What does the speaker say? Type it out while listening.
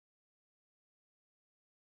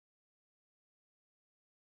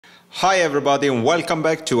Hi everybody and welcome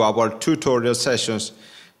back to our tutorial sessions.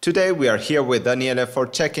 Today we are here with Daniele for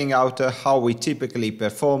checking out how we typically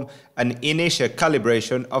perform an initial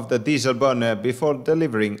calibration of the diesel burner before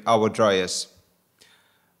delivering our dryers.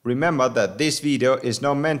 Remember that this video is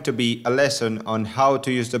not meant to be a lesson on how to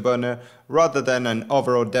use the burner rather than an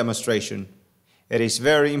overall demonstration. It is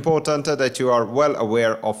very important that you are well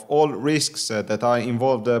aware of all risks that are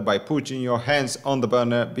involved by putting your hands on the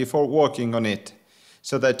burner before working on it,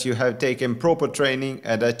 so that you have taken proper training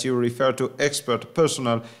and that you refer to expert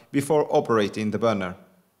personnel before operating the burner.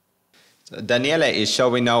 So Daniele is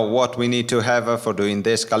showing now what we need to have for doing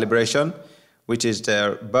this calibration, which is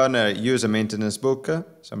the burner user maintenance book,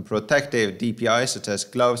 some protective DPI such as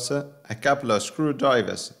gloves, a couple of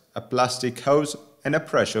screwdrivers, a plastic hose and a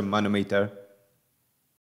pressure manometer.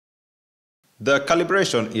 The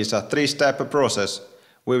calibration is a three-step process.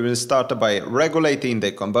 We will start by regulating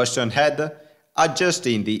the combustion head,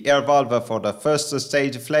 adjusting the air valve for the first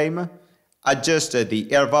stage flame, adjust the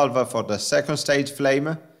air valve for the second stage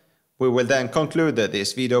flame. We will then conclude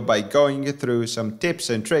this video by going through some tips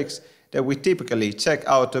and tricks that we typically check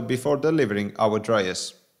out before delivering our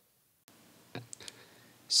dryers.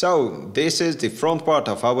 So, this is the front part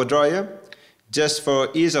of our dryer. Just for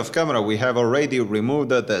ease of camera, we have already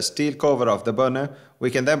removed the steel cover of the burner.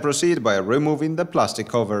 We can then proceed by removing the plastic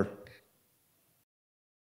cover.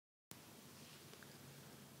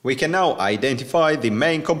 We can now identify the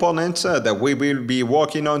main components that we will be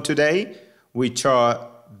working on today, which are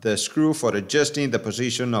the screw for adjusting the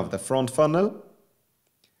position of the front funnel,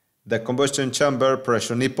 the combustion chamber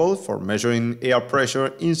pressure nipple for measuring air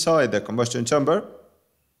pressure inside the combustion chamber.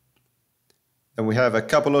 Then we have a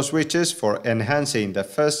couple of switches for enhancing the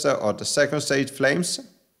first or the second stage flames.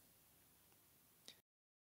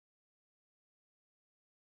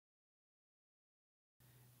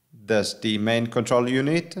 That's the main control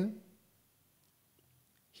unit.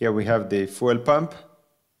 Here we have the fuel pump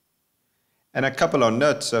and a couple of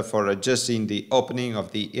nuts for adjusting the opening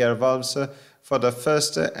of the air valves for the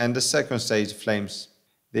first and the second stage flames.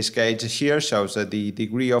 This gauge here shows the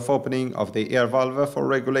degree of opening of the air valve for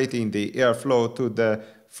regulating the airflow to the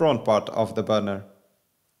front part of the burner.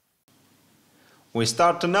 We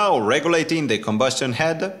start now regulating the combustion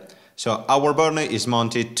head. So our burner is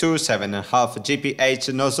mounted to 7.5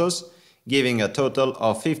 GPH nozzles, giving a total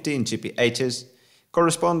of 15 GPHs,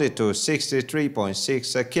 corresponding to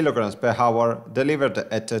 63.6 kilograms per hour delivered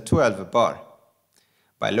at 12 bar.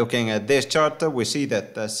 By looking at this chart, we see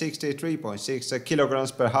that 63.6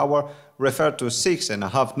 kilograms per hour refer to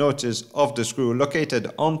 6.5 notches of the screw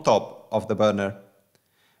located on top of the burner.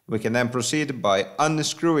 We can then proceed by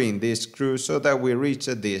unscrewing this screw so that we reach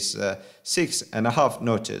these 6.5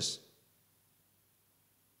 notches.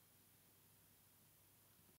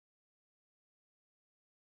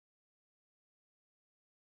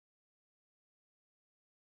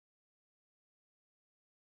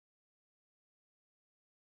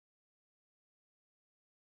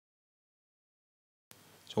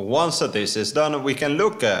 So once this is done, we can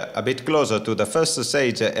look a bit closer to the first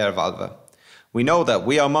stage air valve. We know that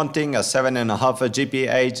we are mounting a 7.5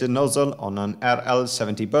 GPH nozzle on an RL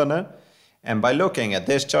 70 burner, and by looking at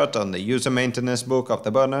this chart on the user maintenance book of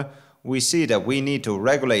the burner, we see that we need to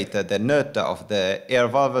regulate the nut of the air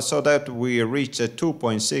valve so that we reach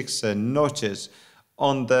 2.6 notches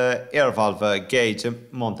on the air valve gauge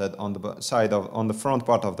mounted on the front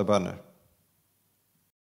part of the burner.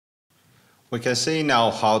 We can see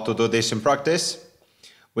now how to do this in practice.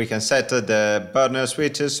 We can set the burner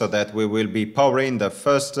switches so that we will be powering the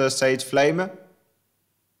first stage flame.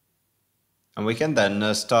 And we can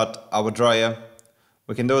then start our dryer.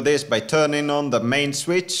 We can do this by turning on the main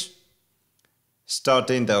switch,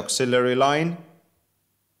 starting the auxiliary line,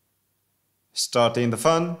 starting the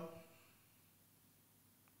fan,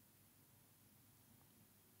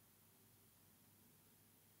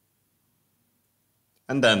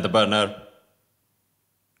 and then the burner.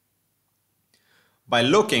 By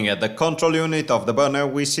looking at the control unit of the burner,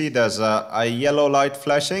 we see there's a yellow light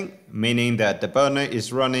flashing, meaning that the burner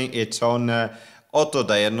is running its own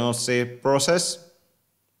auto-diagnostic process.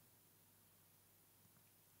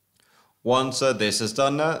 Once this is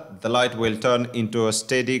done, the light will turn into a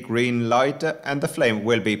steady green light and the flame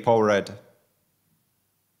will be powered.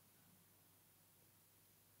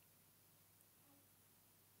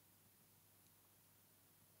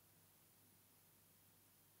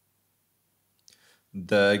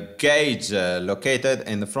 The gauge located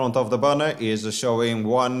in the front of the burner is showing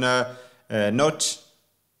one notch.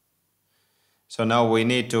 So now we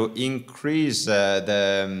need to increase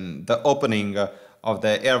the opening of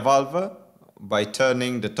the air valve by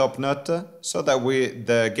turning the top nut so that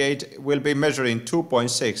the gauge will be measuring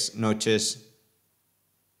 2.6 notches.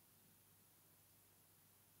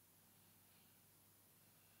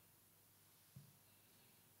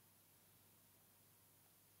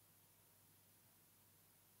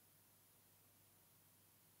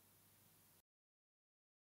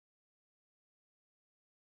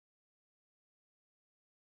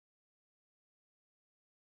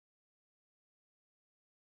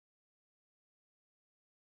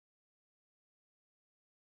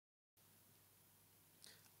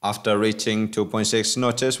 After reaching 2.6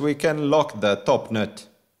 notches, we can lock the top nut.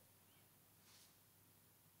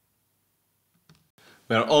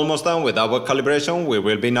 We are almost done with our calibration. We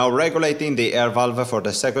will be now regulating the air valve for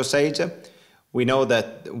the second stage. We know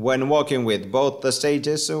that when working with both the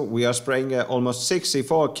stages, we are spraying almost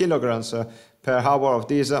 64 kilograms per hour of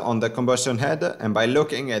diesel on the combustion head, and by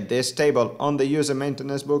looking at this table on the user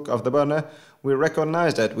maintenance book of the burner, we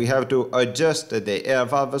recognize that we have to adjust the air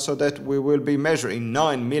valve so that we will be measuring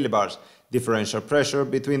 9 millibars differential pressure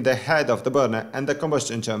between the head of the burner and the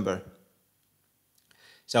combustion chamber.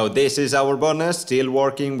 So this is our burner still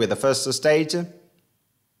working with the first stage.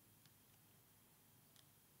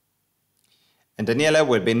 And Daniela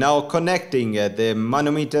will be now connecting the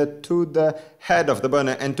manometer to the head of the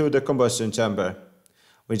burner and to the combustion chamber.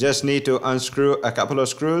 We just need to unscrew a couple of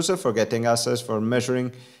screws for getting access for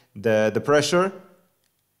measuring the pressure.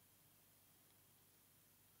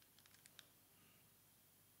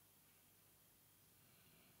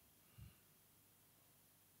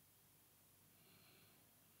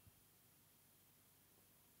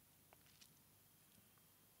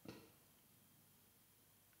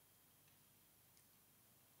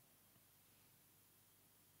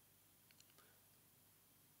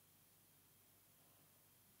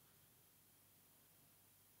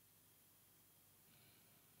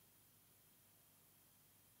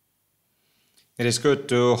 It is good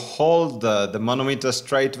to hold the manometer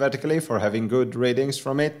straight vertically for having good readings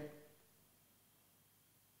from it.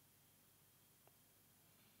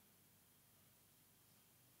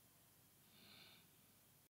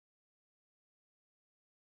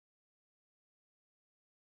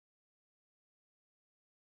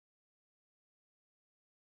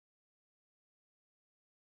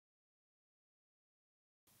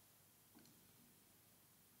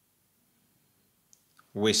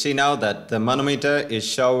 We see now that the manometer is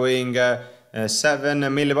showing 7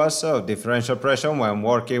 millibars of differential pressure when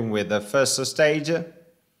working with the first stage.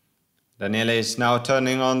 Daniela is now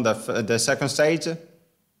turning on the second stage.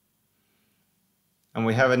 And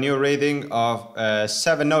we have a new reading of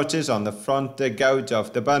 7 notches on the front gauge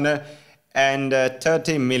of the burner and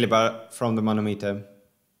 30 millibar from the manometer.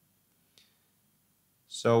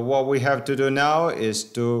 So what we have to do now is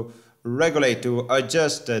to regulate, to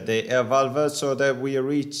adjust the air valve so that we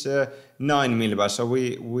reach 9 millibars. So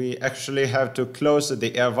we actually have to close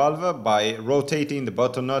the air valve by rotating the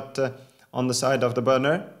bottom nut on the side of the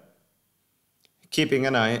burner, keeping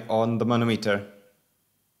an eye on the manometer.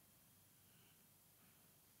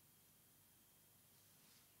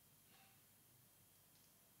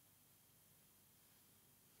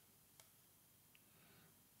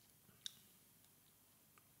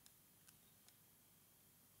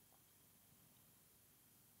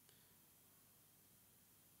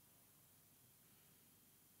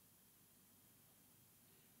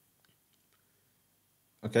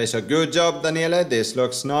 Okay, so good job, Daniela. This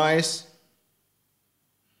looks nice.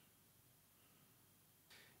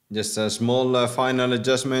 Just a small final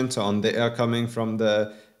adjustment on the air coming from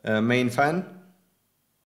the main fan.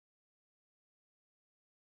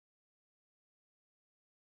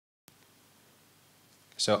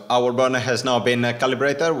 So our burner has now been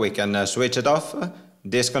calibrated. We can switch it off,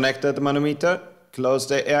 disconnect the manometer, close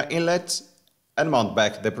the air inlets, and mount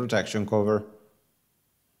back the protection cover.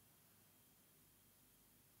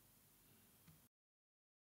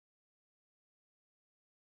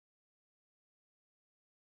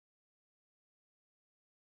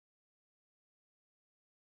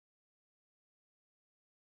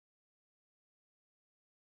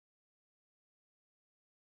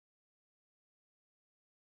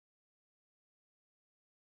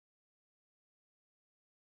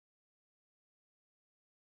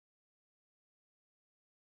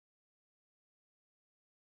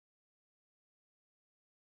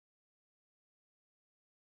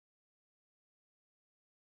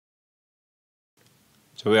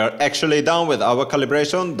 So we are actually done with our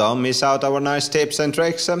calibration. Don't miss out our nice tips and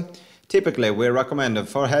tricks. Typically, we recommend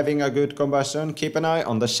for having a good combustion, keep an eye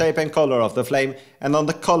on the shape and color of the flame and on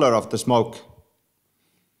the color of the smoke.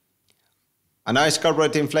 A nice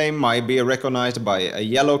carbureting flame might be recognized by a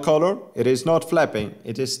yellow color. It is not flapping,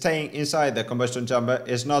 it is staying inside the combustion chamber,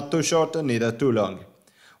 it's not too short neither too long.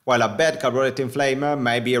 While a bad carbureting flame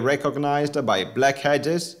may be recognized by black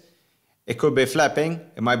edges. It could be flapping,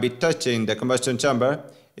 it might be touching the combustion chamber,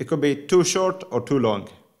 it could be too short or too long.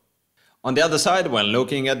 On the other side, when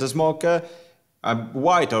looking at the smoke, a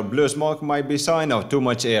white or blue smoke might be sign of too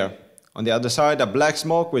much air. On the other side, a black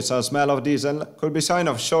smoke with some smell of diesel could be sign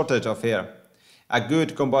of shortage of air. A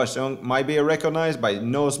good combustion might be recognized by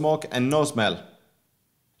no smoke and no smell.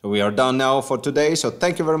 So we are done now for today, so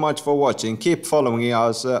thank you very much for watching. Keep following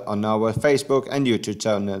us on our Facebook and YouTube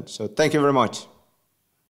channel. So thank you very much.